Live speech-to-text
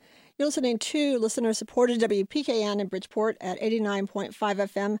You're listening to listener-supported WPKN in Bridgeport at 89.5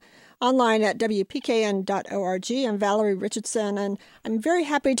 FM, online at WPKN.org. I'm Valerie Richardson, and I'm very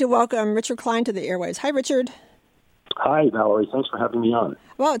happy to welcome Richard Klein to the airwaves. Hi, Richard. Hi, Valerie. Thanks for having me on.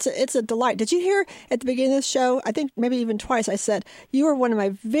 Well, it's a delight. Did you hear at the beginning of the show, I think maybe even twice, I said you are one of my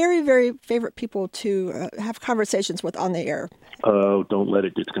very, very favorite people to have conversations with on the air. Oh, don't let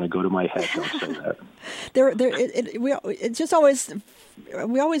it. It's going to go to my head. Don't say that.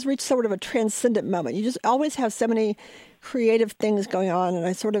 We always reach sort of a transcendent moment. You just always have so many creative things going on, and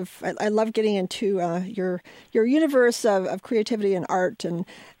I love getting into your universe of creativity and art. And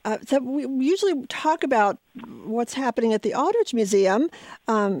so we usually talk about what's happening at the Aldrich Museum,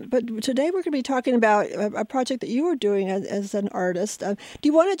 but today we're going to be talking about a project that you are doing as an artist. Do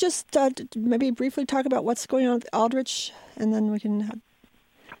you want to just maybe briefly talk about what's going on at the Aldrich, and then we can...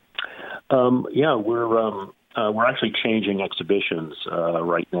 We're actually changing exhibitions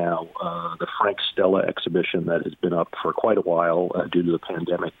right now. The Frank Stella exhibition that has been up for quite a while due to the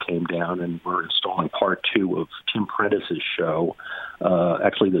pandemic came down, and we're installing part 2 of Tim Prentice's show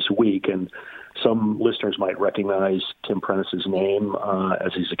actually this week. And some listeners might recognize Tim Prentice's name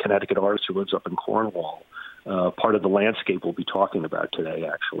as he's a Connecticut artist who lives up in Cornwall. Part of the landscape we'll be talking about today,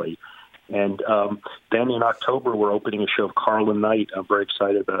 actually. And then in October, we're opening a show of Carlin Knight. I'm very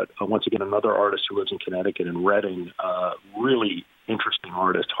excited about, once again, another artist who lives in Connecticut in Reading. Really interesting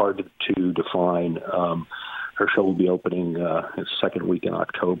artist, hard to define. Her show will be opening the second week in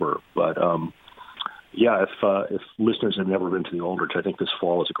October. But, if listeners have never been to the Aldrich, I think this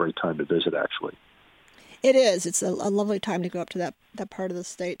fall is a great time to visit, actually. It is. It's a lovely time to go up to that part of the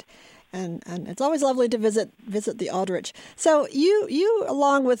state. And it's always lovely to visit the Aldrich. So you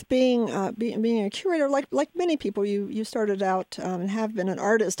along with being a curator, like many people, you started out and have been an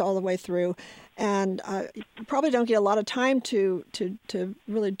artist all the way through, and you probably don't get a lot of time to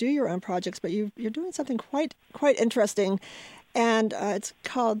really do your own projects, but you're doing something quite interesting, and it's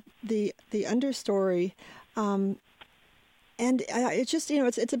called the Understory. And it's just,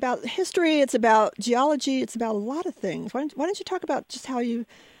 it's about history, it's about geology, it's about a lot of things. Why don't you talk about just how you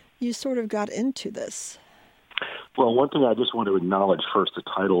sort of got into this? Well, one thing I just want to acknowledge first, the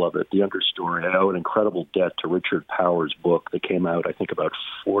title of it, The Understory. I owe an incredible debt to Richard Powers' book that came out, I think, about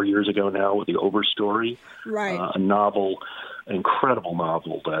 4 years ago now, The Overstory. Right. A novel, an incredible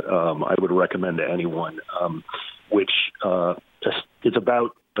novel that I would recommend to anyone, which is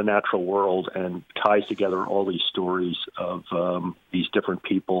about the natural world and ties together all these stories of these different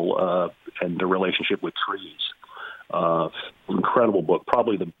people and their relationship with trees. Incredible book,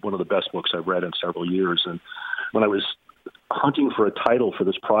 probably one of the best books I've read in several years. And when I was hunting for a title for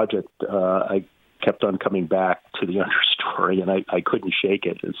this project, I kept on coming back to The Understory, and I couldn't shake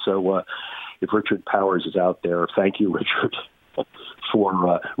it. And so if Richard Powers is out there, thank you, Richard,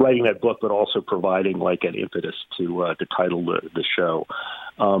 for writing that book, but also providing like an impetus to title the show.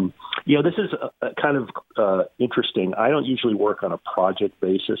 This is kind of interesting. I don't usually work on a project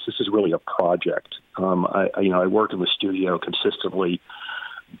basis. This is really a project. I work in the studio consistently,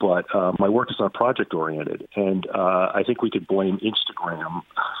 but my work is not project oriented. And I think we could blame Instagram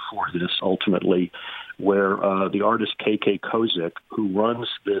for this ultimately, where the artist KK Kozik, who runs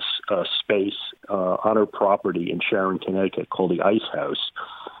this space on her property in Sharon, Connecticut called the Ice House,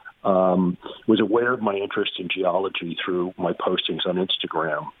 was aware of my interest in geology through my postings on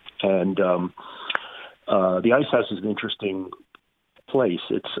Instagram. And the Ice House is an interesting place.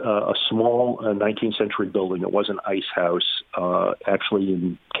 It's a small 19th century building. It was an ice house, actually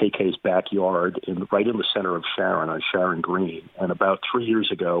in KK's backyard, right in the center of Sharon, on Sharon Green. And about 3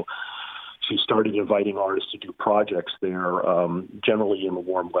 years ago, she started inviting artists to do projects there, generally in the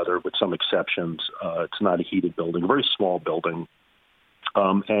warm weather, with some exceptions. It's not a heated building, a very small building.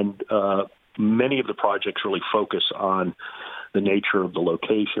 And many of the projects really focus on the nature of the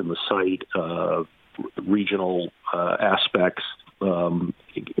location, the site, regional aspects,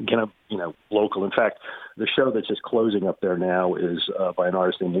 local. In fact, the show that's just closing up there now is by an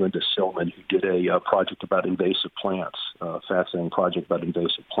artist named Linda Silman, who did a project about invasive plants, fascinating project about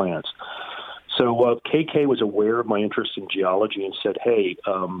invasive plants. So KK was aware of my interest in geology and said, hey,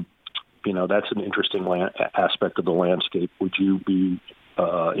 that's an interesting aspect of the landscape. Would you be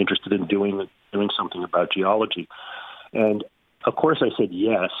interested in doing something about geology? And of course I said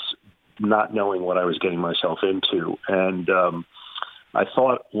yes, not knowing what I was getting myself into. And I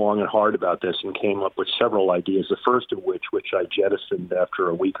thought long and hard about this and came up with several ideas, the first of which I jettisoned after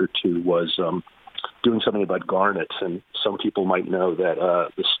a week or two, was doing something about garnets, and some people might know that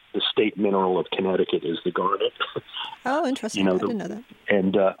the state mineral of Connecticut is the garnet. Oh, interesting. I didn't know that.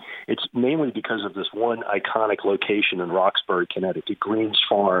 And it's mainly because of this one iconic location in Roxbury, Connecticut, Green's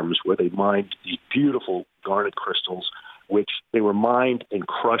Farms, where they mined these beautiful garnet crystals, which they were mined and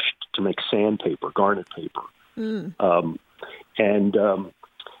crushed to make sandpaper, garnet paper.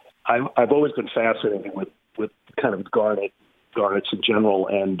 I've always been fascinated with kind of garnets in general,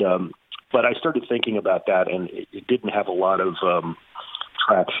 and but I started thinking about that, and it didn't have a lot of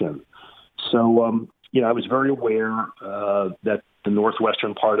traction. So, I was very aware that the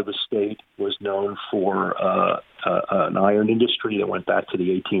northwestern part of the state was known for an iron industry that went back to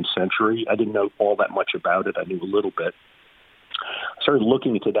the 18th century. I didn't know all that much about it. I knew a little bit. I started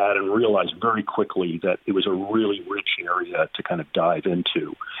looking into that and realized very quickly that it was a really rich area to kind of dive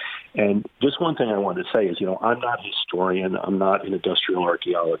into. And just one thing I wanted to say is, I'm not a historian. I'm not an industrial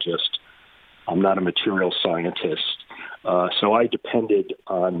archaeologist. I'm not a material scientist. So I depended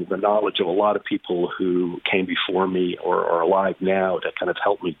on the knowledge of a lot of people who came before me or are alive now to kind of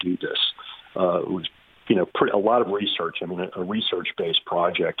help me do this. It was, a lot of research. I mean, a research-based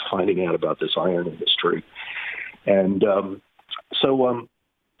project finding out about this iron industry. And so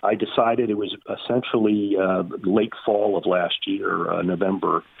I decided it was essentially late fall of last year,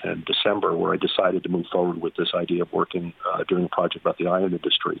 November and December, where I decided to move forward with this idea of working, doing a project about the iron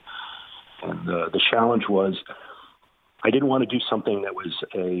industry. And the challenge was I didn't want to do something that was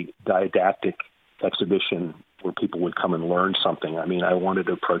a didactic exhibition where people would come and learn something. I mean, I wanted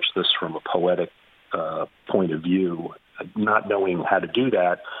to approach this from a poetic point of view. Not knowing how to do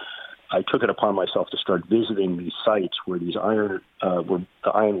that, I took it upon myself to start visiting these sites where these where the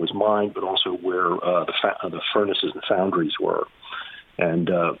iron was mined, but also where the furnaces and foundries were.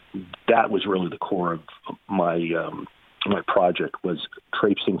 And that was really the core of my project, was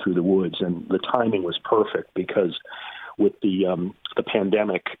traipsing through the woods. And the timing was perfect because with the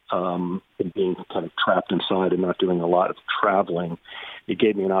pandemic and being kind of trapped inside and not doing a lot of traveling, it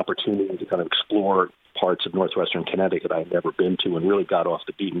gave me an opportunity to kind of explore parts of northwestern Connecticut I'd never been to and really got off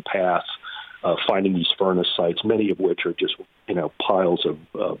the beaten path, finding these furnace sites, many of which are just, piles of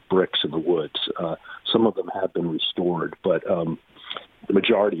bricks in the woods. Some of them have been restored, but the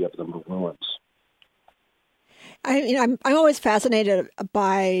majority of them are ruins. I'm always fascinated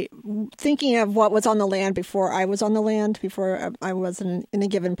by thinking of what was on the land before I was on the land, before I was in a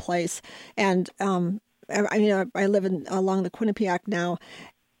given place. And I live along the Quinnipiac now,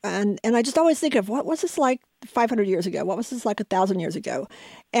 and I just always think of what was this like 500 years ago? What was this like 1,000 years ago?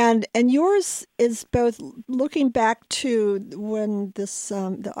 And yours is both looking back to when this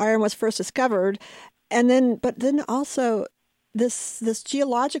the iron was first discovered, but then also this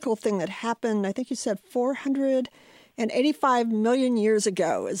geological thing that happened, I think you said 485 million years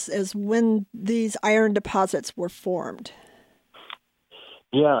ago is when these iron deposits were formed.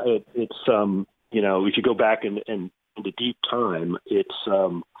 Yeah, it's if you go back into deep time, it's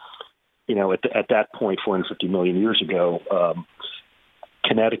at that point 450 million years ago,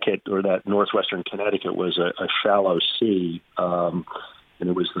 Connecticut, or that northwestern Connecticut, was a shallow sea, and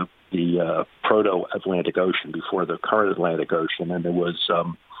it was the proto-Atlantic Ocean before the current Atlantic Ocean, and there was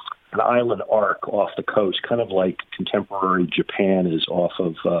an island arc off the coast, kind of like contemporary Japan is off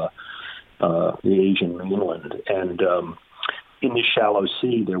of the Asian mainland. And in this shallow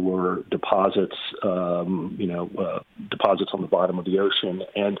sea, there were deposits, deposits on the bottom of the ocean.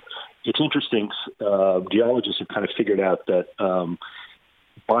 And it's interesting, geologists have kind of figured out that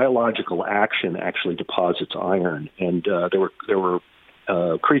biological action actually deposits iron, and there were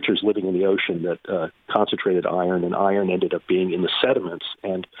creatures living in the ocean that concentrated iron, and iron ended up being in the sediments.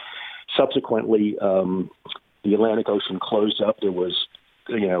 And subsequently, the Atlantic Ocean closed up. There was,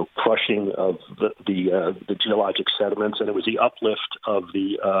 crushing of the geologic sediments, and it was the uplift of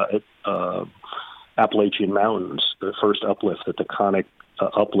the Appalachian Mountains, the first uplift, the tectonic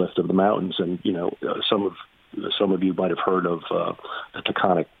uplift of the mountains. And some of you might have heard of the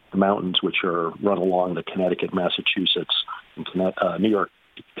Taconic Mountains, which are run along the Connecticut, Massachusetts, and New York,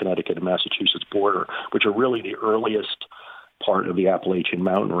 Connecticut, and Massachusetts border, which are really the earliest part of the Appalachian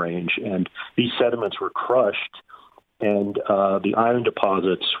mountain range. And these sediments were crushed, and the iron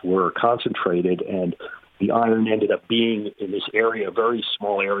deposits were concentrated, and the iron ended up being in this area, a very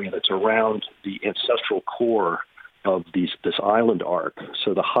small area that's around the ancestral core of this island arc.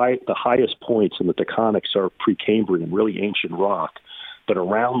 So the highest points in the tectonics are Precambrian, really ancient rock, but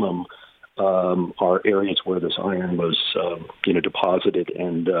around them are areas where this iron was deposited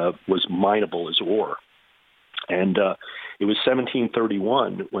and was mineable as ore. And it was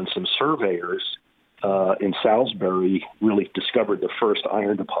 1731 when some surveyors in Salisbury really discovered the first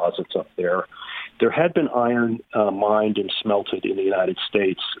iron deposits up there. there had been iron mined and smelted in the United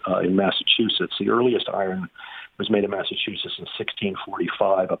States in Massachusetts. The earliest iron was made in Massachusetts in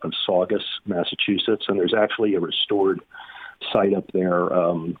 1645 up in Saugus, Massachusetts, and there's actually a restored site up there,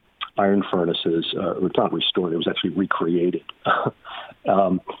 iron furnaces. It's not restored, it was actually recreated.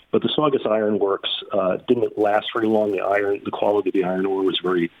 But the Saugus Iron Works didn't last very long. The quality of the iron ore was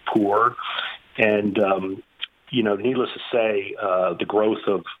very poor. And, needless to say, the growth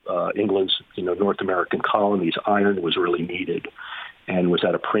of England's, North American colonies, iron was really needed and was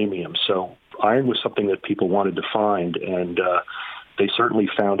at a premium. So iron was something that people wanted to find, and they certainly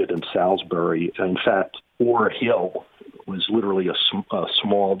found it in Salisbury. In fact, Ore Hill was literally a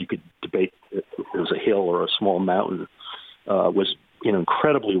small, you could debate if it was a hill or a small mountain, was an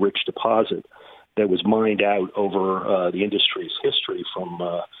incredibly rich deposit that was mined out over the industry's history from,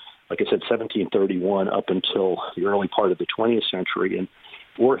 like I said, 1731 up until the early part of the 20th century. And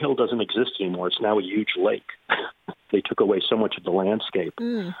Ore Hill doesn't exist anymore. It's now a huge lake. They took away so much of the landscape.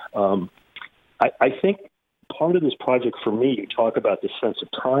 I think part of this project for me, you talk about the sense of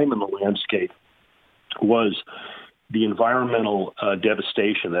time in the landscape, was the environmental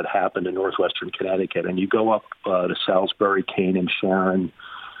devastation that happened in northwestern Connecticut. And you go up to Salisbury, Canaan, Sharon,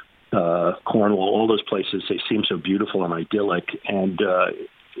 Cornwall, all those places, they seem so beautiful and idyllic. And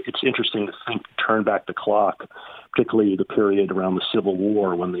it's interesting to turn back the clock, particularly the period around the Civil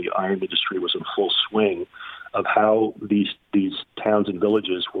War when the iron industry was in full swing, of how these towns and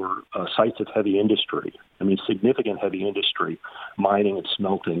villages were sites of heavy industry. I mean, significant heavy industry, mining and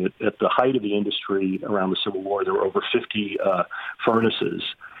smelting. At the height of the industry around the Civil War, there were over 50 furnaces.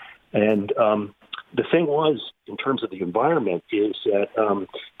 And the thing was, in terms of the environment, is that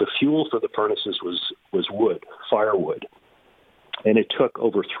the fuel for the furnaces was wood, firewood. And it took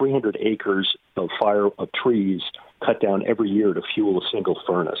over 300 acres of trees cut down every year to fuel a single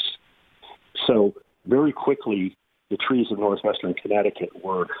furnace. So very quickly, the trees of northwestern Connecticut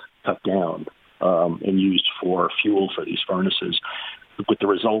were cut down and used for fuel for these furnaces, with the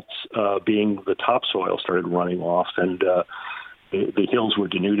results being the topsoil started running off, and the hills were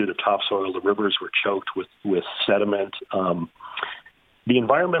denuded of topsoil, the rivers were choked with sediment. The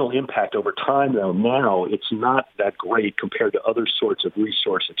environmental impact over time, though, now it's not that great compared to other sorts of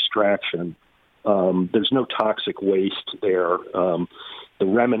resource extraction. There's no toxic waste there. The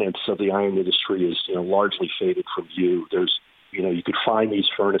remnants of the iron industry is largely faded from view. There's you could find these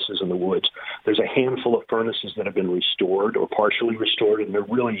furnaces in the woods. There's a handful of furnaces that have been restored or partially restored, and they're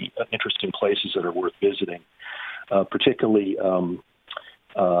really interesting places that are worth visiting. Particularly,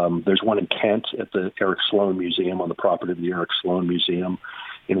 there's one in Kent at the Eric Sloan Museum on the property of the Eric Sloan Museum.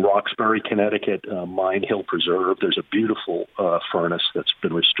 In Roxbury, Connecticut, Mine Hill Preserve, there's a beautiful furnace that's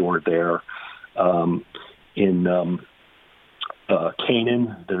been restored there. In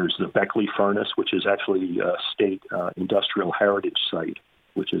Canaan, there's the Beckley Furnace, which is actually a state industrial heritage site,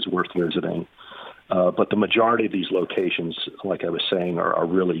 which is worth visiting. But the majority of these locations, like I was saying, are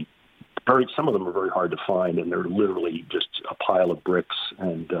really some of them are very hard to find, and they're literally just a pile of bricks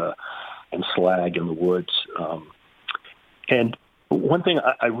and slag in the woods. And one thing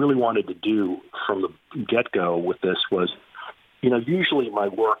I really wanted to do from the get-go with this was, usually my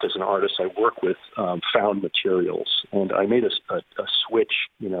work as an artist, I work with found materials, and I made a switch,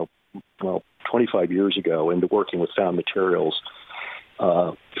 25 years ago into working with found materials,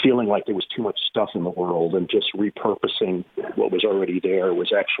 feeling like there was too much stuff in the world, and just repurposing what was already there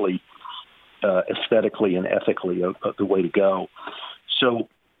was actually aesthetically and ethically the way to go. So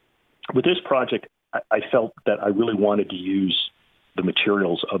with this project, I felt that I really wanted to use the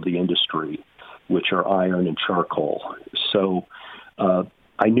materials of the industry, which are iron and charcoal. So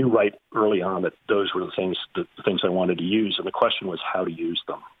I knew right early on that those were the things I wanted to use, and the question was how to use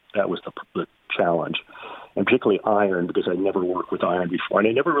them. That was the challenge, and particularly iron, because I never worked with iron before, and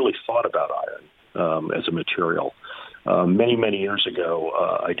I never really thought about iron as a material. Many years ago,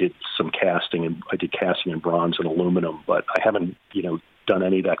 I did some casting, and I did casting in bronze and aluminum, but I haven't, done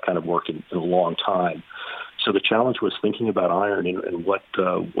any of that kind of work in a long time. So the challenge was thinking about iron and what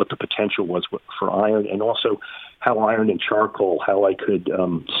the potential was for iron, and also how iron and charcoal, how I could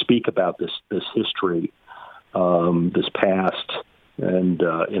speak about this history, this past, and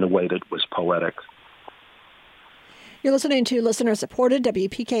in a way that was poetic. You're listening to listener-supported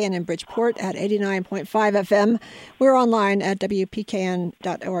WPKN in Bridgeport at 89.5 FM. We're online at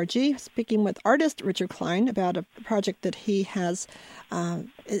WPKN.org, speaking with artist Richard Klein about a project that he has. And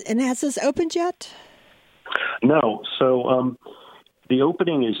has this opened yet? No. So the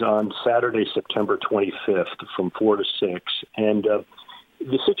opening is on Saturday, September 25th from 4 to 6. And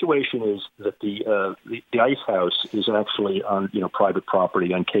the situation is that the ice house is actually on private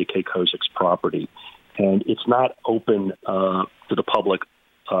property, on KK Kozik's property, and it's not open to the public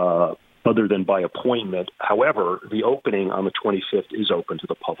other than by appointment. However, the opening on the 25th is open to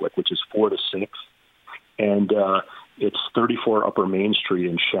the public, which is 4 to 6, and it's 34 Upper Main Street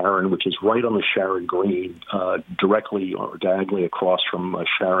in Sharon, which is right on the Sharon Green, directly or diagonally across from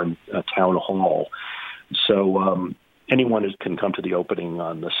Sharon Town Hall. So anyone can come to the opening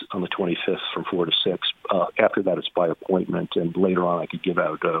on the 25th from 4 to 6. After that, it's by appointment, and later on I could give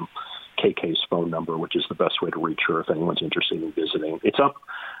out KK's phone number, which is the best way to reach her if anyone's interested in visiting. It's up.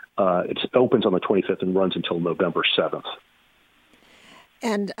 It opens on the 25th and runs until November 7th.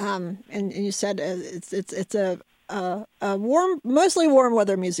 And you said it's a warm, mostly warm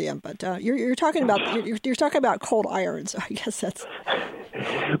weather museum, but you're talking about cold iron, so I guess that's.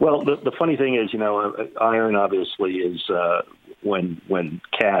 Well, the funny thing is, iron obviously is when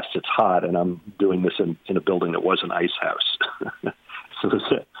cast, it's hot, and I'm doing this in a building that was an ice house, so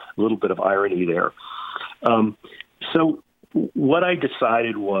there's a little bit of irony there. So what I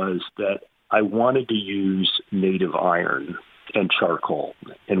decided was that I wanted to use native iron and charcoal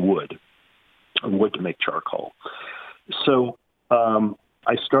and wood to make charcoal. So when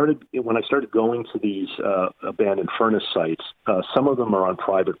I started going to these abandoned furnace sites, some of them are on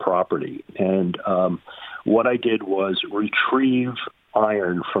private property. And what I did was retrieve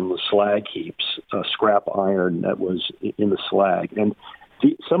iron from the slag heaps, scrap iron that was in the slag. And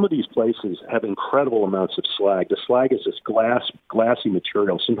some of these places have incredible amounts of slag. The slag is this glassy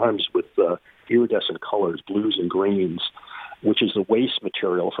material, sometimes with iridescent colors, blues and greens, which is the waste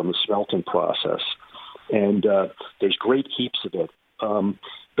material from the smelting process. And there's great heaps of it.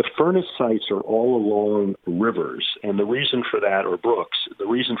 The furnace sites are all along rivers, and the reason for that, or brooks, the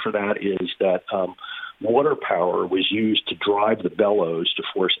reason for that is that water power was used to drive the bellows to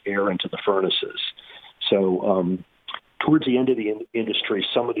force air into the furnaces. So towards the end of the industry,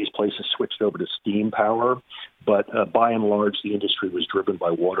 some of these places switched over to steam power, but by and large, the industry was driven by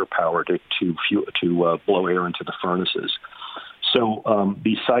water power to blow air into the furnaces. So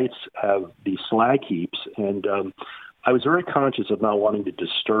these sites have these slag heaps, and I was very conscious of not wanting to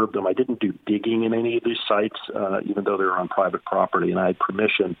disturb them. I didn't do digging in any of these sites, even though they're on private property, and I had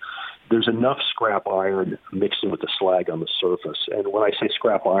permission. There's enough scrap iron mixing with the slag on the surface. And when I say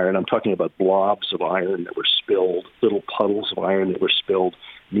scrap iron, I'm talking about blobs of iron that were spilled, little puddles of iron that were spilled.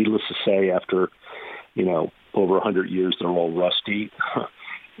 Needless to say, after, over 100 years, they're all rusty.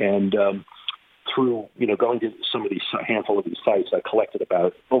 And through, going to some of these, handful of these sites, I collected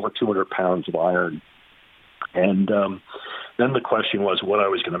about over 200 pounds of iron. And then the question was what I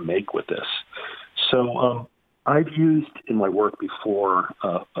was going to make with this. So I've used in my work before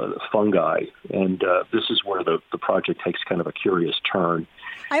fungi, and this is where the project takes kind of a curious turn.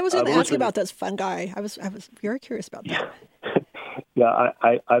 I was going to ask you about those fungi. I was very curious about that. Yeah,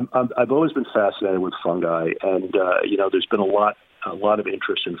 I've always been fascinated with fungi, and there's been a lot of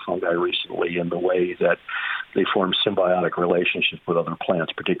interest in fungi recently in the way that they form symbiotic relationships with other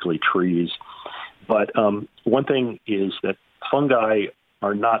plants, particularly trees. But one thing is that fungi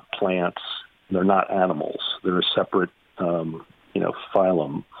are not plants. They're not animals. They're a separate,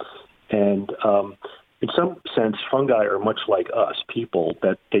 phylum. And in some sense, fungi are much like us, people,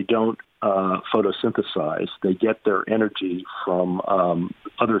 that they don't photosynthesize. They get their energy from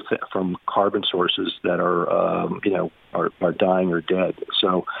from carbon sources that are dying or dead.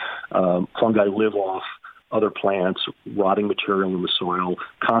 So fungi live off other plants, rotting material in the soil,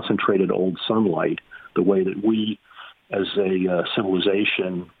 concentrated old sunlight, the way that we, as a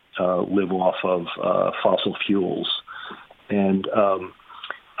civilization, live off of fossil fuels. And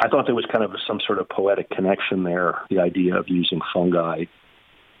I thought there was kind of some sort of poetic connection there, the idea of using fungi.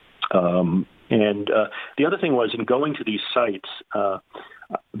 And the other thing was, in going to these sites,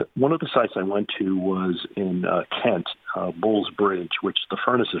 one of the sites I went to was in Kent, Bulls Bridge, which the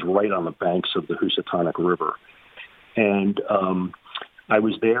furnace is right on the banks of the Housatonic River. And I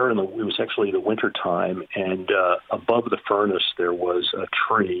was there, and it was actually the winter time, and above the furnace there was a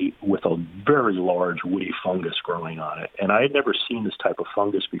tree with a very large woody fungus growing on it. And I had never seen this type of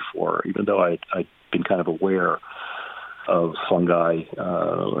fungus before, even though I'd been kind of aware of fungi.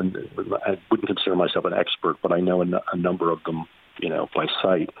 And I wouldn't consider myself an expert, but I know a number of them, by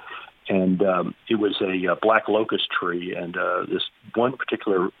sight. And it was a black locust tree, and this one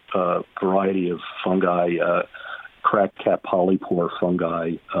particular variety of fungi, cracked cap polypore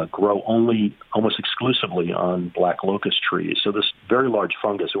fungi, grow almost exclusively on black locust trees. So this very large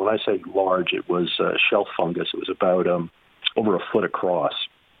fungus, and when I say large, it was shelf fungus. It was about over a foot across,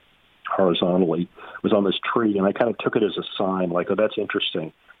 horizontally, was on this tree, and I kind of took it as a sign, like, oh, that's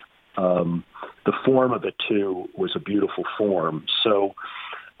interesting. The form of it, too, was a beautiful form. So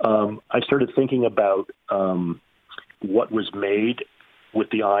I started thinking about what was made with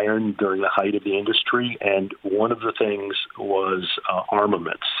the iron during the height of the industry, and one of the things was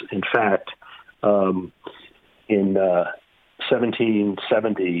armaments. In fact, in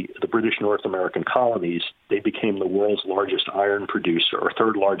 1770, the British North American colonies, they became the world's largest iron producer, or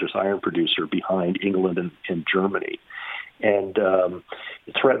third largest iron producer behind England and Germany. And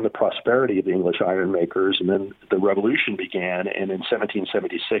it threatened the prosperity of the English iron makers. And then the revolution began, and in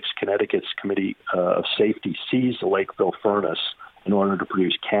 1776, Connecticut's Committee of Safety seized the Lakeville furnace in order to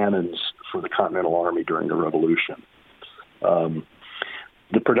produce cannons for the Continental Army during the Revolution.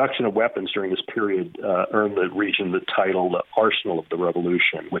 The production of weapons during this period earned the region the title, the Arsenal of the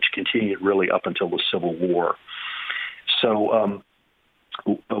Revolution, which continued really up until the Civil War. So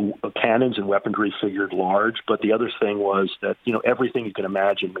cannons and weaponry figured large, but the other thing was that, everything you can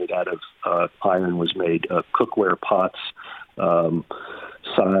imagine made out of iron was made. Cookware pots,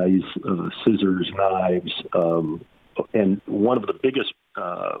 size, scissors, knives, and one of the biggest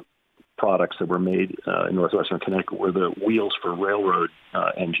products that were made in northwestern Connecticut were the wheels for railroad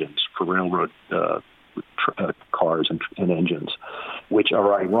engines, for railroad cars and engines, which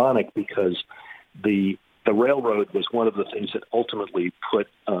are ironic because the railroad was one of the things that ultimately put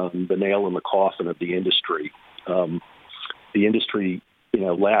the nail in the coffin of the industry. The industry,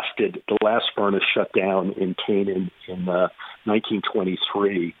 lasted. The last furnace shut down in Canaan in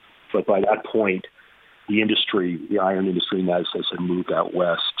 1923, but by that point, the iron industry in the United States had moved out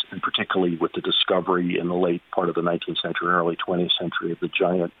west, and particularly with the discovery in the late part of the 19th century, early 20th century, of the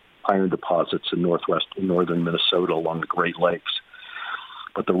giant iron deposits in northern Minnesota along the Great Lakes.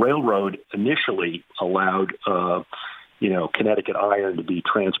 But the railroad initially allowed, Connecticut iron to be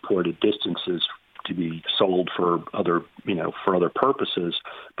transported distances to be sold for other purposes.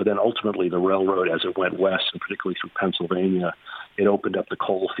 But then ultimately the railroad, as it went west, and particularly through Pennsylvania, it opened up the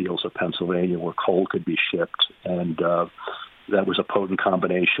coal fields of Pennsylvania where coal could be shipped. And that was a potent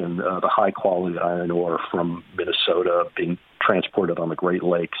combination, the high-quality iron ore from Minnesota being transported on the Great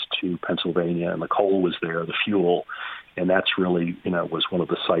Lakes to Pennsylvania, and the coal was there, the fuel, and that's really, was one of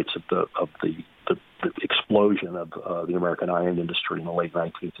the sites of the explosion of the American iron industry in the late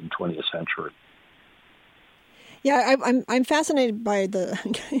 19th and 20th century. Yeah, I'm fascinated by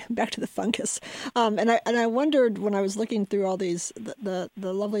back to the fungus, and I wondered when I was looking through all these the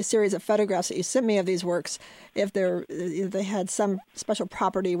lovely series of photographs that you sent me of these works, if they had some special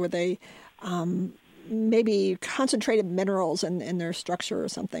property where they maybe concentrated minerals in their structure or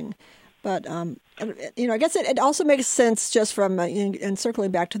something. But I guess it also makes sense just from and circling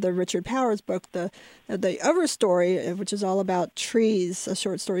back to the Richard Powers book, the Overstory, which is all about trees,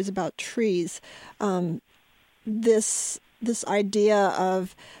 short stories about trees. This idea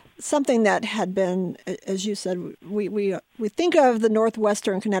of something that had been, as you said, we think of the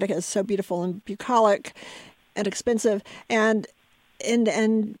northwestern Connecticut as so beautiful and bucolic and expensive, and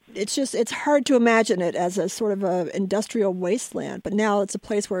it's hard to imagine it as a sort of a industrial wasteland. But now it's a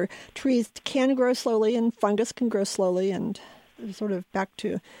place where trees can grow slowly and fungus can grow slowly, and sort of back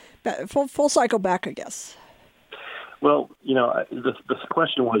to full cycle back, I guess. Well, the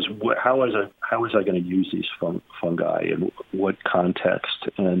question was, how was I going to use these fungi in what context?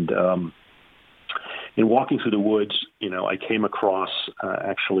 And in walking through the woods, I came across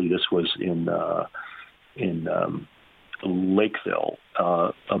actually this was in Lakeville,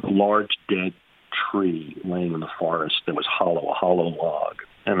 a large dead tree laying in the forest that was a hollow log.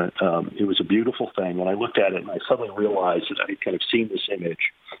 And it was a beautiful thing. And I looked at it and I suddenly realized that I had kind of seen this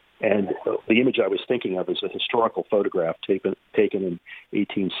image. And the image I was thinking of is a historical photograph taken in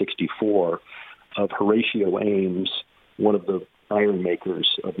 1864 of Horatio Ames, one of the iron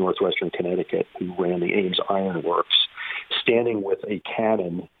makers of northwestern Connecticut, who ran the Ames Iron Works, standing with a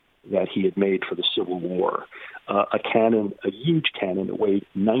cannon that he had made for the Civil War, a huge cannon that weighed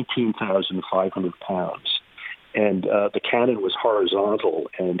 19,500 pounds. And the cannon was horizontal,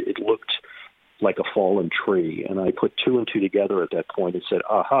 and it looked like a fallen tree. And I put two and two together at that point and said,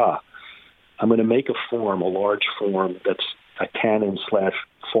 aha, I'm going to make a large form that's a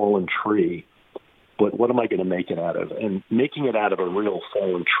cannon/fallen tree, but what am I going to make it out of? And making it out of a real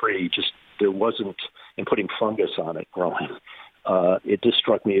fallen tree, and putting fungus on it growing, it just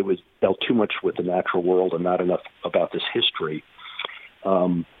struck me it was dealt too much with the natural world and not enough about this history.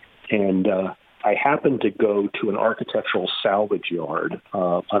 I happened to go to an architectural salvage yard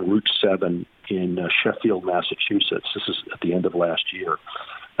on Route 7 in Sheffield, Massachusetts. This is at the end of last year.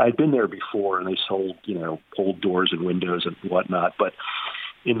 I'd been there before, and they sold, old doors and windows and whatnot. But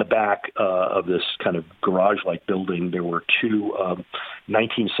in the back of this kind of garage-like building, there were two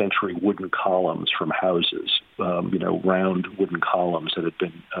 19th century wooden columns from houses, round wooden columns that had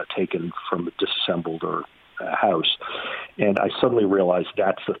been taken from a disassembled or house. And I suddenly realized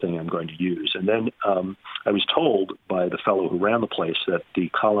that's the thing I'm going to use. And then I was told by the fellow who ran the place that the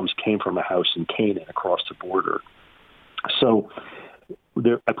columns came from a house in Canaan across the border. So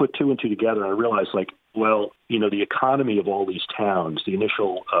I put two and two together, and I realized, the economy of all these towns, the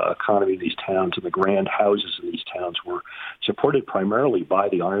initial economy of these towns and the grand houses in these towns were supported primarily by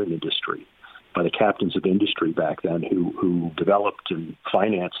the iron industry, by the captains of industry back then who developed and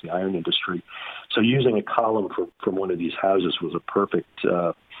financed the iron industry. So using a column from one of these houses was a perfect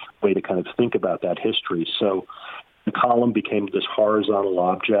way to kind of think about that history. So the column became this horizontal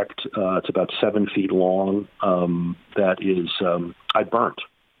object. It's about 7 feet long. That is,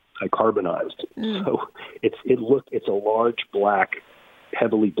 I carbonized. So it's a large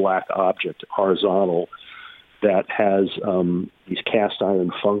heavily black object, horizontal, that has these cast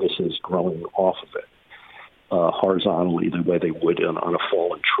iron funguses growing off of it horizontally, the way they would on a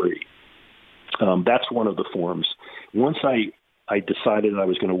fallen tree. That's one of the forms. Once I decided I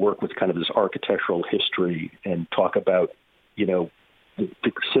was going to work with kind of this architectural history and talk about, the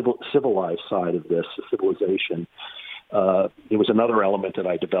civilized side of this, the civilization. There was another element that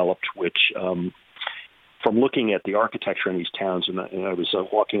I developed, which, from looking at the architecture in these towns, and I was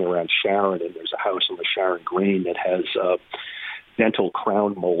walking around Sharon, and there's a house on the Sharon Green that has dental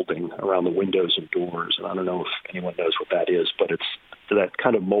crown molding around the windows and doors. And I don't know if anyone knows what that is, but it's that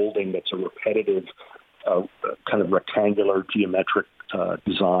kind of molding that's a repetitive, kind of rectangular geometric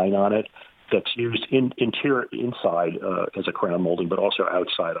design on it that's used inside as a crown molding, but also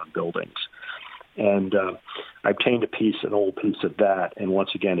outside on buildings. And I obtained an old piece of that, and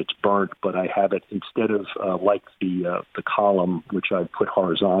once again, it's burnt, but I have it instead of like the column, which I put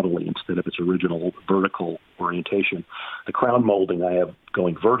horizontally instead of its original vertical orientation. The crown molding I have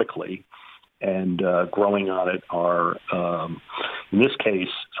going vertically, and growing on it are, in this case,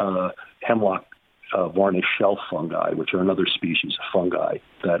 hemlock varnish shelf fungi, which are another species of fungi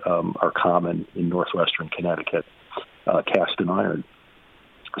that are common in northwestern Connecticut, cast in iron.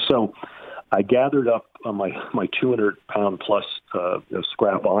 So I gathered up my 200-pound plus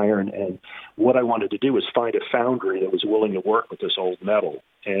scrap iron, and what I wanted to do was find a foundry that was willing to work with this old metal.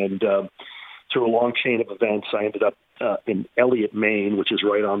 And through a long chain of events, I ended up in Elliott, Maine, which is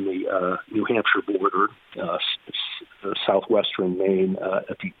right on the New Hampshire border, southwestern Maine,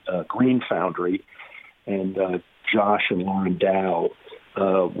 at the Green Foundry. And Josh and Lauren Dow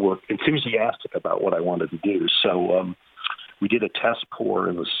were enthusiastic about what I wanted to do. So we did a test pour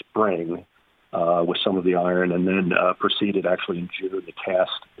in the spring with some of the iron, and then proceeded actually in June to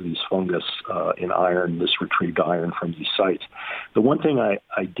cast these fungus in iron, this retrieved iron from these sites. The one thing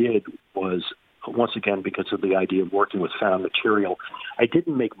I did was, once again, because of the idea of working with found material, I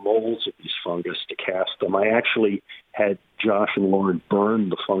didn't make molds of these fungus to cast them. I actually had Josh and Lauren burn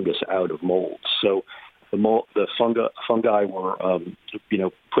the fungus out of molds. So the fungi were,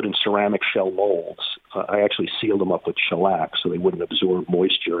 put in ceramic shell molds. I actually sealed them up with shellac so they wouldn't absorb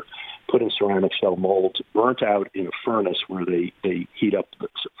moisture. Put in ceramic shell molds, burnt out in a furnace where they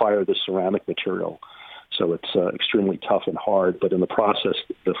fire the ceramic material. So it's extremely tough and hard, but in the process,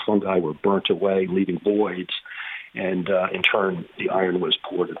 the fungi were burnt away, leaving voids, and in turn, the iron was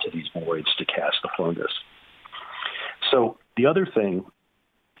poured into these voids to cast the fungus. So the other thing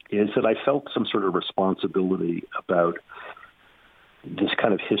is that I felt some sort of responsibility about this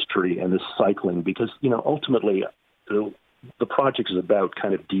kind of history and this cycling, because, ultimately, the project is about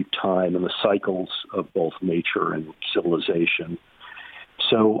kind of deep time and the cycles of both nature and civilization.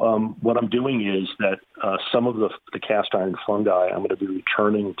 So what I'm doing is that some of the cast iron fungi I'm going to be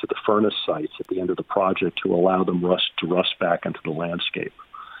returning to the furnace sites at the end of the project to allow them to rust back into the landscape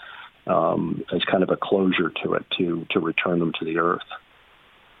as kind of a closure to it, to return them to the earth.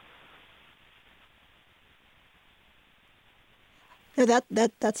 Yeah,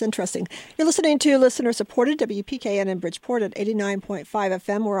 that's interesting. You're listening to listener-supported WPKN in Bridgeport at 89.5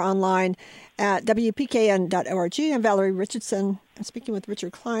 FM. We're online at WPKN.org. I'm Valerie Richardson. I'm speaking with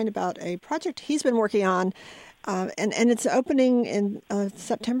Richard Klein about a project he's been working on, and it's opening in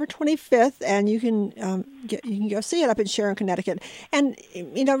September 25th, and you can go see it up in Sharon, Connecticut. And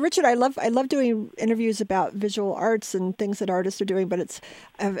Richard, I love doing interviews about visual arts and things that artists are doing, but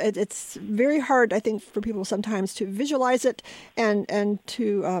it's very hard, I think, for people sometimes to visualize it, and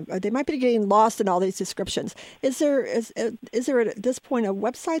to they might be getting lost in all these descriptions. Is there at this point a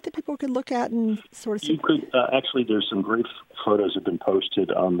website that people could look at and sort of see? You could actually. There's some great photos have been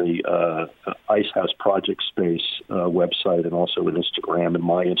posted on the Ice House Project space Space website and also with Instagram and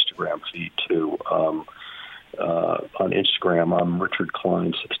my Instagram feed too. On Instagram, I'm Richard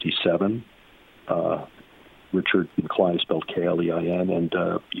Klein 67. Richard Klein is spelled Klein, and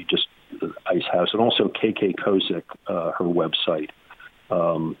you just Ice House, and also KK Kozik, her website.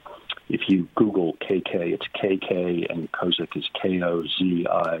 If you Google KK, it's KK, and Kozik is Kozik.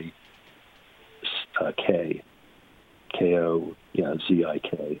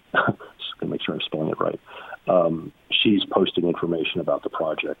 Zik. Just gonna make sure I'm spelling it right. She's posting information about the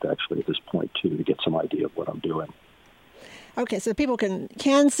project actually at this point too, to get some idea of what I'm doing. Okay, so people can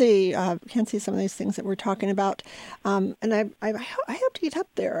see some of these things that we're talking about, and I hope to get up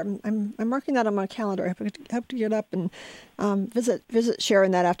there. I'm marking that on my calendar. I hope to get up and visit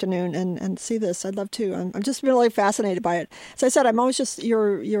Sharon that afternoon and see this. I'd love to. I'm just really fascinated by it. As I said, I'm always just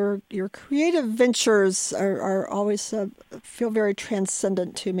your creative ventures are always feel very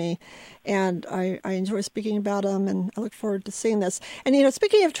transcendent to me, and I enjoy speaking about them, and I look forward to seeing this. And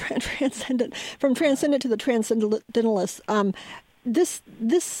speaking of transcendent, from transcendent to the transcendentalist. This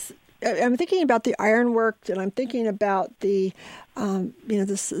I'm thinking about the ironwork, and I'm thinking about the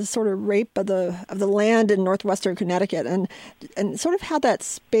this sort of rape of the land in northwestern Connecticut, and sort of how that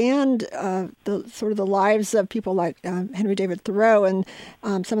spanned the lives of people like Henry David Thoreau and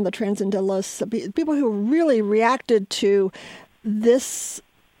some of the transcendentalists, people who really reacted to this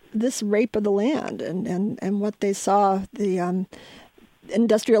rape of the land and what they saw the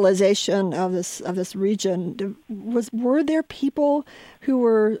industrialization of this region. Were there people who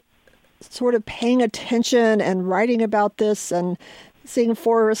were sort of paying attention and writing about this and seeing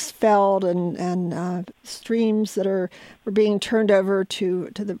forests felled and streams that were being turned over to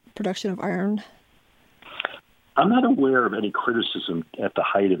the production of iron? I'm not aware of any criticism at the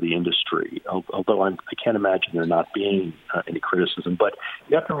height of the industry, although I can't imagine there not being any criticism. But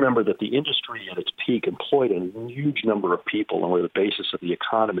you have to remember that the industry at its peak employed a huge number of people and were the basis of the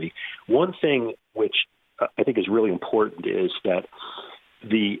economy. One thing which I think is really important is that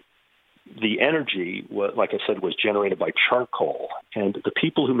the energy, like I said, was generated by charcoal, and the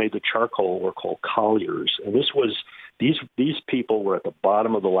people who made the charcoal were called colliers. And these people were at the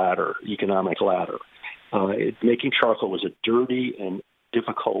bottom of the economic ladder. Making charcoal was a dirty and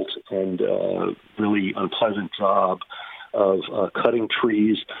difficult and really unpleasant job of cutting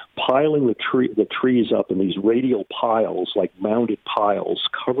trees, piling the trees up in these radial piles, like mounded piles,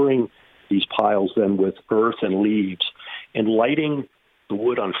 covering these piles then with earth and leaves, and lighting the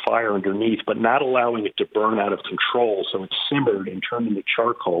wood on fire underneath, but not allowing it to burn out of control, so it simmered and turned into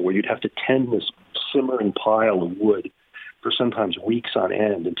charcoal, where you'd have to tend this simmering pile of wood for sometimes weeks on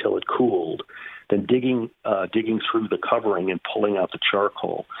end until it cooled, then digging through the covering and pulling out the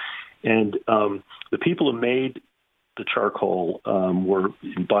charcoal. And the people who made the charcoal were,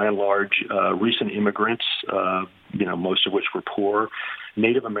 by and large, recent immigrants, most of which were poor,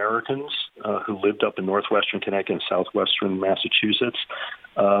 Native Americans who lived up in northwestern Connecticut and southwestern Massachusetts,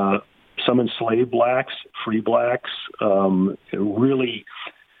 some enslaved blacks, free blacks, really,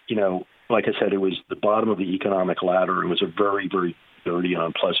 like I said, it was the bottom of the economic ladder. It was a very, very dirty and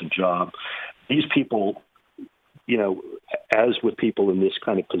unpleasant job. These people, as with people in this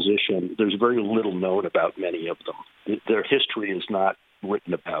kind of position, there's very little known about many of them. Their history is not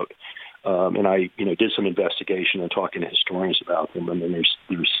written about. And I, did some investigation and talking to historians about them. And then there's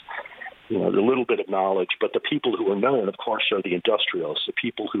a little bit of knowledge. But the people who are known, of course, are the industrialists, the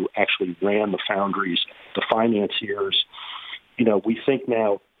people who actually ran the foundries, the financiers.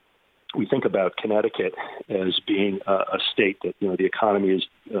 We think about Connecticut as being a state that, the economy is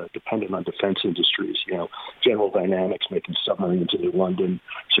dependent on defense industries, General Dynamics making submarines into London,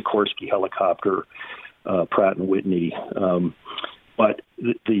 Sikorsky helicopter, Pratt & Whitney. But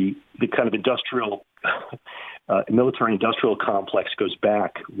the kind of industrial, military-industrial complex goes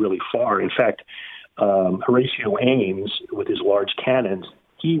back really far. In fact, Horatio Ames, with his large cannons,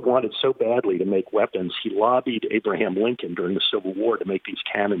 he wanted so badly to make weapons, he lobbied Abraham Lincoln during the Civil War to make these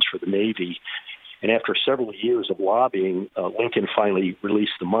cannons for the Navy. And after several years of lobbying, Lincoln finally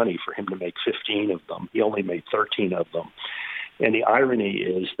released the money for him to make 15 of them. He only made 13 of them. And the irony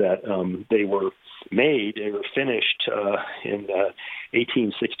is that they were finished in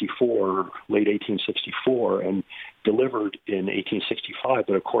 1864, late 1864, and delivered in 1865.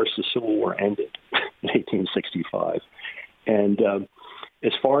 But of course, the Civil War ended in 1865. And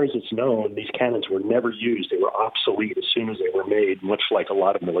as far as it's known, these cannons were never used. They were obsolete as soon as they were made, much like a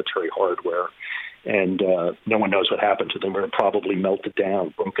lot of military hardware. And no one knows what happened to them. They were probably melted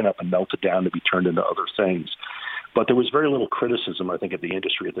down, broken up and melted down to be turned into other things. But there was very little criticism, I think, of the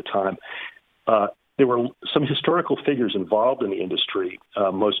industry at the time. there were some historical figures involved in the industry,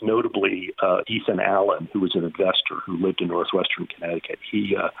 most notably Ethan Allen, who was an investor who lived in northwestern Connecticut.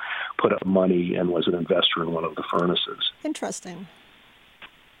 He put up money and was an investor in one of the furnaces. Interesting.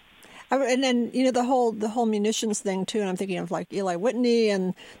 And then, the whole munitions thing, too, and I'm thinking of like Eli Whitney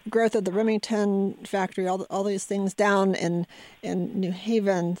and the growth of the Remington factory, all these things down in New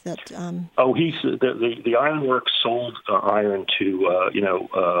Haven that... The ironworks sold iron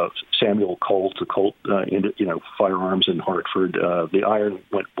to, Samuel Colt, to Colt, firearms in Hartford. The iron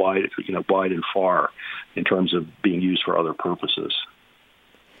went wide and far in terms of being used for other purposes.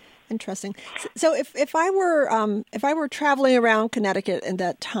 Interesting. So if I were traveling around Connecticut in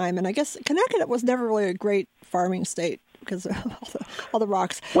that time, and I guess Connecticut was never really a great farming state because of all the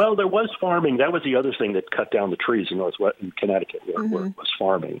rocks. Well, there was farming. That was the other thing that cut down the trees in northwestern Connecticut, where it was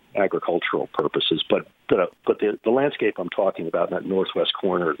farming, agricultural purposes. But the landscape I'm talking about in that northwest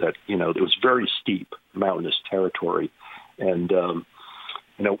corner, that it was very steep, mountainous territory, and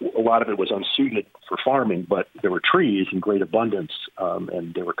a lot of it was unsuited for farming, but there were trees in great abundance,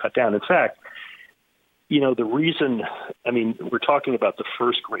 and they were cut down. In fact, the reason, we're talking about the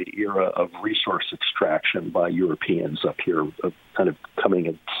first great era of resource extraction by Europeans up here, kind of coming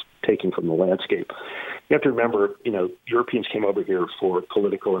and taking from the landscape. You have to remember, Europeans came over here for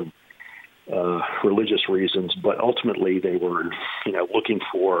political and religious reasons, but ultimately they were, looking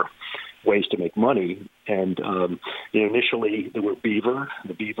for ways to make money. And initially there were beaver.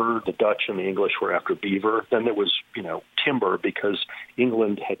 The Dutch and the English were after beaver. Then there was, timber, because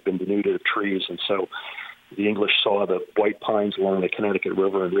England had been denuded of trees. And so the English saw the white pines along the Connecticut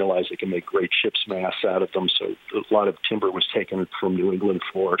River and realized they could make great ship's masts out of them. So a lot of timber was taken from New England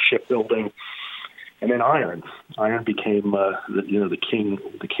for shipbuilding. And then iron. Iron became, the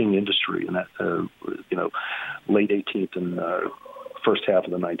king industry in that, late 18th and first half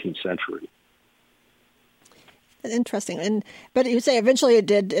of the 19th century. Interesting, but you say eventually it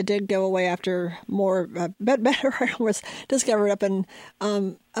did go away after more better iron was discovered up in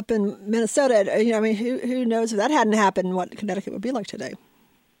Minnesota. Who knows if that hadn't happened, what Connecticut would be like today?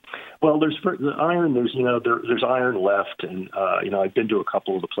 Well, there's iron. There's iron left, and I've been to a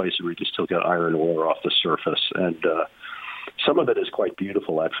couple of the places where you can still get iron ore off the surface, and some of it is quite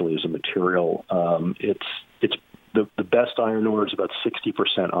beautiful actually as a material. It's the best iron ore is about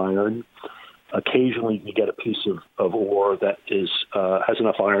 60% iron. Occasionally, you get a piece of ore that has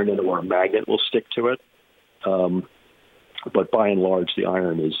enough iron in it where a magnet will stick to it. But by and large, the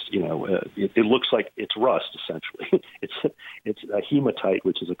iron is, it looks like it's rust, essentially. It's a hematite,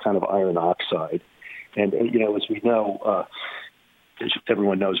 which is a kind of iron oxide. And as we know, as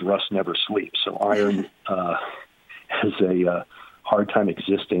everyone knows, rust never sleeps. So iron has a hard time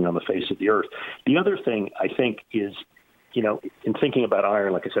existing on the face of the earth. The other thing, I think, is, in thinking about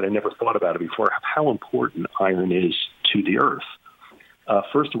iron, like I said, I never thought about it before, how important iron is to the earth.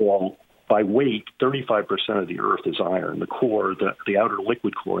 First of all, by weight, 35% of the earth is iron. The core, the outer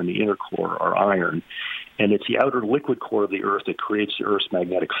liquid core and the inner core are iron. And it's the outer liquid core of the earth that creates the Earth's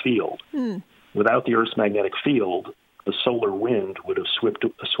magnetic field. Without the Earth's magnetic field, the solar wind would have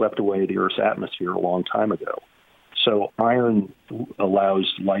swept away the Earth's atmosphere a long time ago. So iron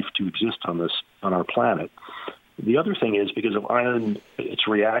allows life to exist on our planet. The other thing is, because of iron, it's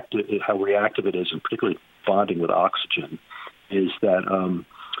how reactive it is, and particularly bonding with oxygen, is that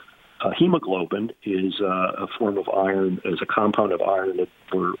hemoglobin is a form of iron, is a compound of iron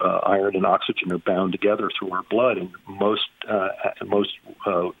where iron and oxygen are bound together through our blood. And most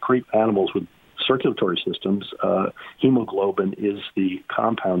animals with circulatory systems, hemoglobin is the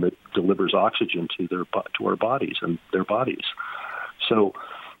compound that delivers oxygen to our bodies and their bodies. So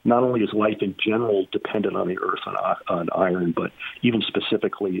not only is life in general dependent on the earth on iron, but even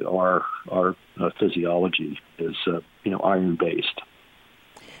specifically our physiology is iron based.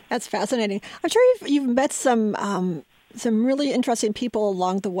 That's fascinating. I'm sure you've met some really interesting people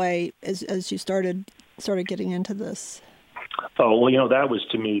along the way as you started getting into this. Oh, well, that was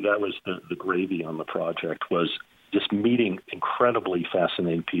the gravy on the project, was just meeting incredibly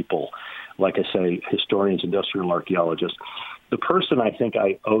fascinating people. Like I say, historians, industrial archaeologists. The person I think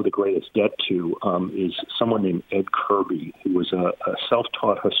I owe the greatest debt to is someone named Ed Kirby, who was a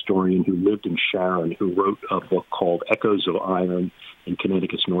self-taught historian who lived in Sharon, who wrote a book called Echoes of Iron in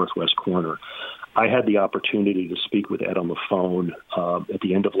Connecticut's Northwest Corner. I had the opportunity to speak with Ed on the phone at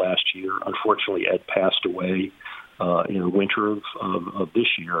the end of last year. Unfortunately, Ed passed away in the winter of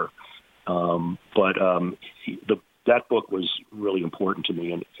this year. That book was really important to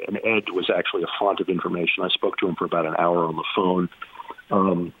me, and Ed was actually a font of information. I spoke to him for about an hour on the phone.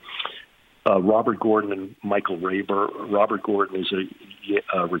 Robert Gordon and Michael Raber. Robert Gordon is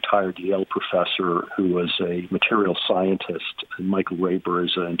a retired Yale professor who was a material scientist, and Michael Raber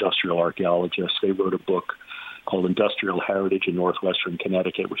is an industrial archaeologist. They wrote a book called Industrial Heritage in Northwestern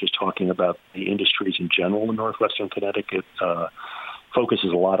Connecticut, which is talking about the industries in general in Northwestern Connecticut.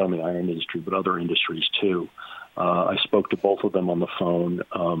 Focuses a lot on the iron industry, but other industries too. I spoke to both of them on the phone,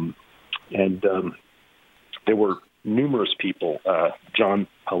 and there were numerous people. John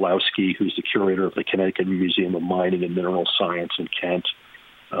Pawlowski, who's the curator of the Connecticut Museum of Mining and Mineral Science in Kent.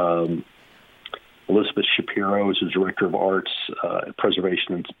 Elizabeth Shapiro is the director of arts,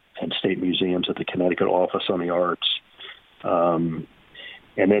 preservation and state museums at the Connecticut Office on the Arts.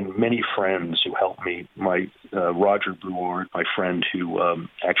 And then many friends who helped me. My Roger Bouard, my friend who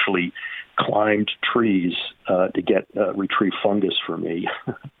actually climbed trees to get retrieve fungus for me.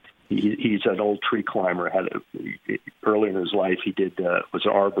 He's an old tree climber. Early in his life, he was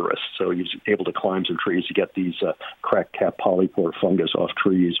an arborist, so he was able to climb some trees to get these cracked cap polypore fungus off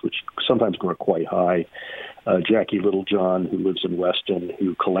trees, which sometimes grow quite high. Jackie Littlejohn, who lives in Weston,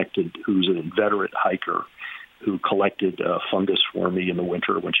 who's an inveterate hiker, who collected fungus for me in the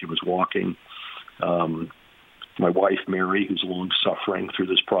winter when she was walking. My wife, Mary, who's long suffering through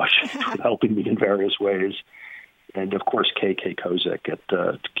this project, helping me in various ways. And, of course, K.K.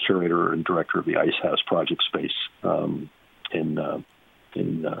 Kozak, curator and director of the Ice House Project Space in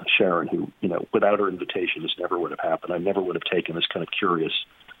Sharon, who, without her invitation, this never would have happened. I never would have taken this kind of curious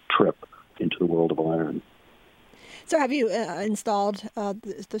trip into the world of iron. So have you installed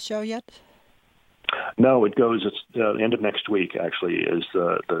the show yet? No, it's the end of next week, actually, is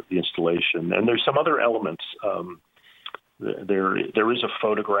the installation. And there's some other elements. There is a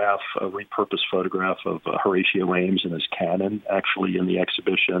photograph, a repurposed photograph of Horatio Ames and his cannon, actually, in the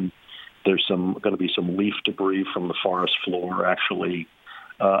exhibition. There's going to be some leaf debris from the forest floor, actually.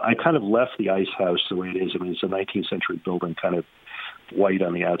 I kind of left the Ice House the way it is. I mean, it's a 19th century building, kind of white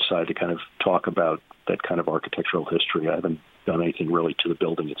on the outside, to kind of talk about that kind of architectural history. I haven't done anything really to the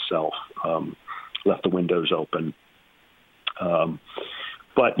building itself. Left the windows open.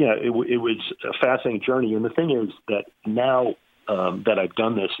 But, it was a fascinating journey. And the thing is that now that I've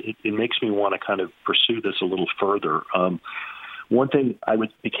done this, it makes me want to kind of pursue this a little further. One thing I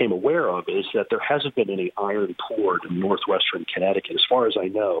became aware of is that there hasn't been any iron poured in northwestern Connecticut, as far as I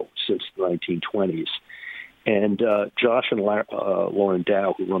know, since the 1920s. And Josh and Lauren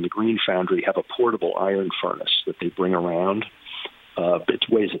Dow, who run the Green Foundry, have a portable iron furnace that they bring around. It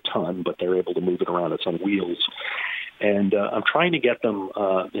weighs a ton, but they're able to move it around. It's on wheels. And I'm trying to get them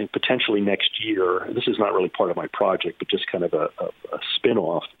potentially next year. This is not really part of my project, but just kind of a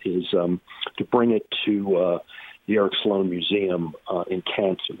spin-off, is to bring it to the Eric Sloan Museum in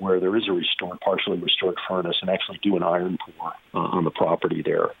Kent, where there is a partially restored furnace, and actually do an iron pour on the property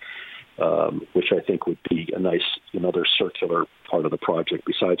there, which I think would be another circular part of the project,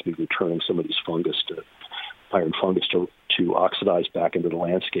 besides me returning some of these iron fungus to oxidize back into the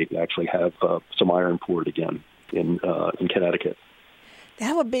landscape, and actually have some iron poured again in Connecticut.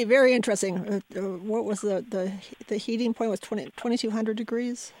 That would be very interesting. What was the heating point? Was 2,200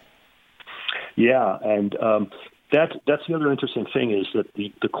 degrees? Yeah, and that's the other interesting thing, is that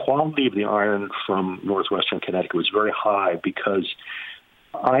the quality of the iron from northwestern Connecticut was very high, because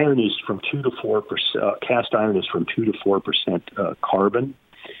iron is from 2 to 4%. Cast iron is from 2 to 4% carbon,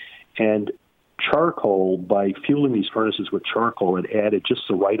 and charcoal, by fueling these furnaces with charcoal, it added just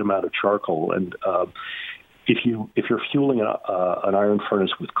the right amount of charcoal. And if you're fueling an iron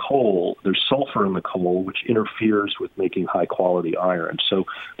furnace with coal, there's sulfur in the coal, which interferes with making high quality iron. So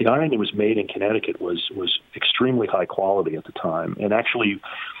the iron that was made in Connecticut was extremely high quality at the time, and actually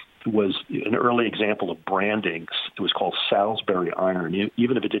was an early example of branding. It was called Salisbury iron,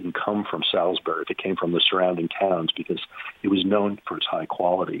 even if it didn't come from Salisbury, if it came from the surrounding towns, because it was known for its high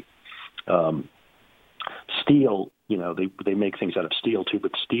quality. Steel, they make things out of steel too,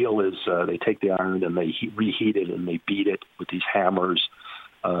 but steel is, they take the iron and they reheat it and they beat it with these hammers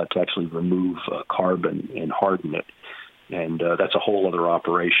to actually remove carbon and harden it. And that's a whole other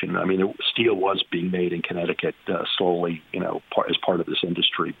operation. I mean, steel was being made in Connecticut slowly, as part of this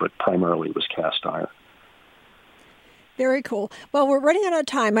industry, but primarily it was cast iron. Very cool. Well, we're running out of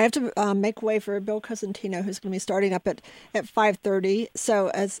time. I have to make way for Bill Cosentino, who's going to be starting up at 5:30. So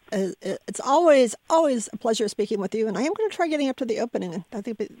as it's always a pleasure speaking with you, and I am going to try getting up to the opening. I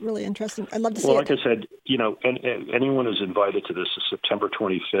think it'd be really interesting. I'd love to see it. Well, like I said, anyone is invited to this. Is September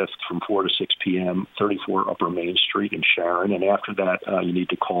 25th from 4 to 6 p.m., 34 Upper Main Street in Sharon. And after that, you need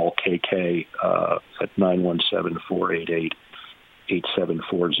to call KK at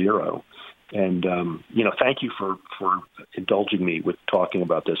 917-488-8740. And thank you for indulging me with talking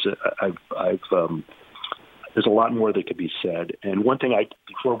about this. There's a lot more that could be said. And one thing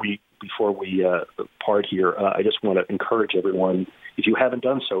before we part here, I just want to encourage everyone, if you haven't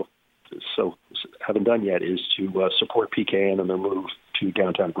done haven't done yet, is to support PKN and their move to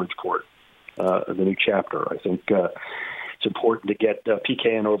downtown Bridgeport, the new chapter. I think it's important to get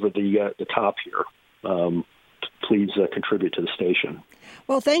PKN over the top here. Please contribute to the station.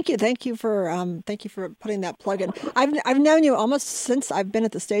 Well, thank you for putting that plug in. I've known you almost since I've been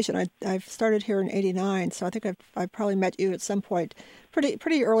at the station. I've started here in '89, so I think I've probably met you at some point,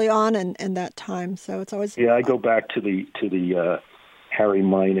 pretty early on in that time. So it's always I go back to the Harry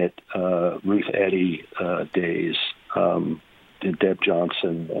Minot, Ruth Eddy days. Deb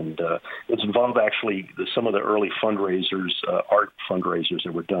Johnson, and it's involved actually some of the early fundraisers, art fundraisers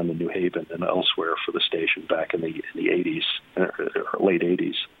that were done in New Haven and elsewhere for the station back in the 80s, late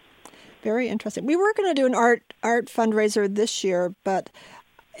 80s. Very interesting. We were going to do an art fundraiser this year, but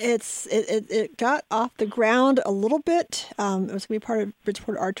it got off the ground a little bit. It was going to be part of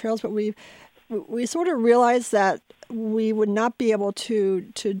Bridgeport Art Trails, but we sort of realized that we would not be able to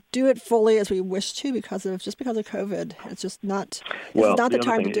do it fully as we wished to because of COVID. It's just not. It's not the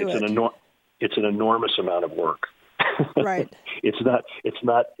time to do it. It's an enormous amount of work. Right. It's not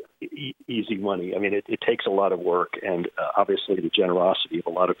easy money. I mean, it takes a lot of work, and obviously the generosity of a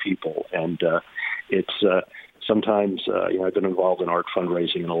lot of people. And it's sometimes I've been involved in art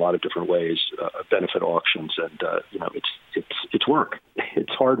fundraising in a lot of different ways, benefit auctions, and it's work.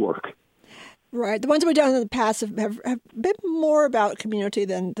 It's hard work. Right. The ones we've done in the past have been more about community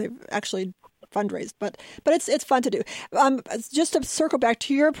than they've actually fundraised, but it's fun to do. Just to circle back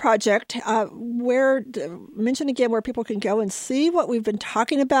to your project, mention again where people can go and see what we've been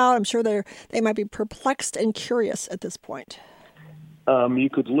talking about. I'm sure they might be perplexed and curious at this point. You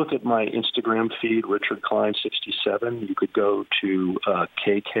could look at my Instagram feed, Richard Klein 67. You could go to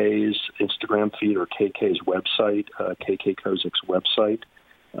KK's Instagram feed or KK's website, KK Kozik's website.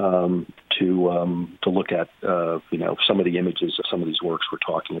 To look at some of the images of some of these works we're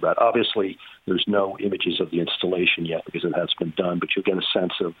talking about. Obviously, there's no images of the installation yet because it hasn't been done, but you'll get a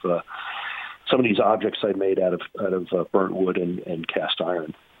sense of some of these objects I made out of burnt wood and cast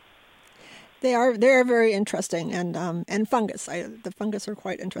iron. They're very interesting, and fungus. The fungus are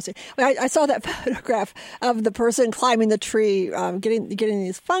quite interesting. I saw that photograph of the person climbing the tree, getting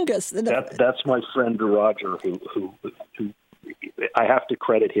these fungus. That's my friend Roger, who I have to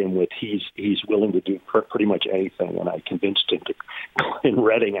credit him with he's willing to do pretty much anything, and I convinced him to. In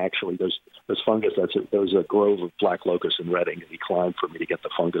Reading, actually, there's fungus. There was a grove of black locust in Reading, and he climbed for me to get the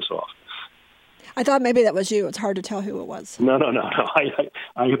fungus off. I thought maybe that was you. It's hard to tell who it was. No.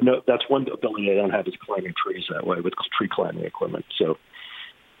 I have no. That's one ability I don't have is climbing trees that way with tree climbing equipment. So.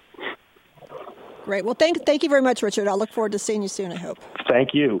 Great. Well, thank you very much, Richard. I'll look forward to seeing you soon, I hope.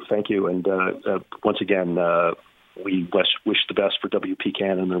 Thank you. And once again, we wish the best for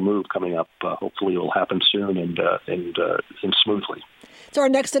WPKN and their move coming up. Hopefully it will happen soon and smoothly. So our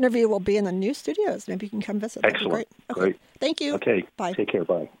next interview will be in the new studios. Maybe you can come visit. Excellent. That'd be great. Okay. Thank you. Okay. Bye. Take care.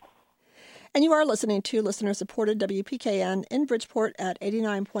 Bye. And you are listening to listener-supported WPKN in Bridgeport at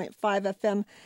 89.5 FM.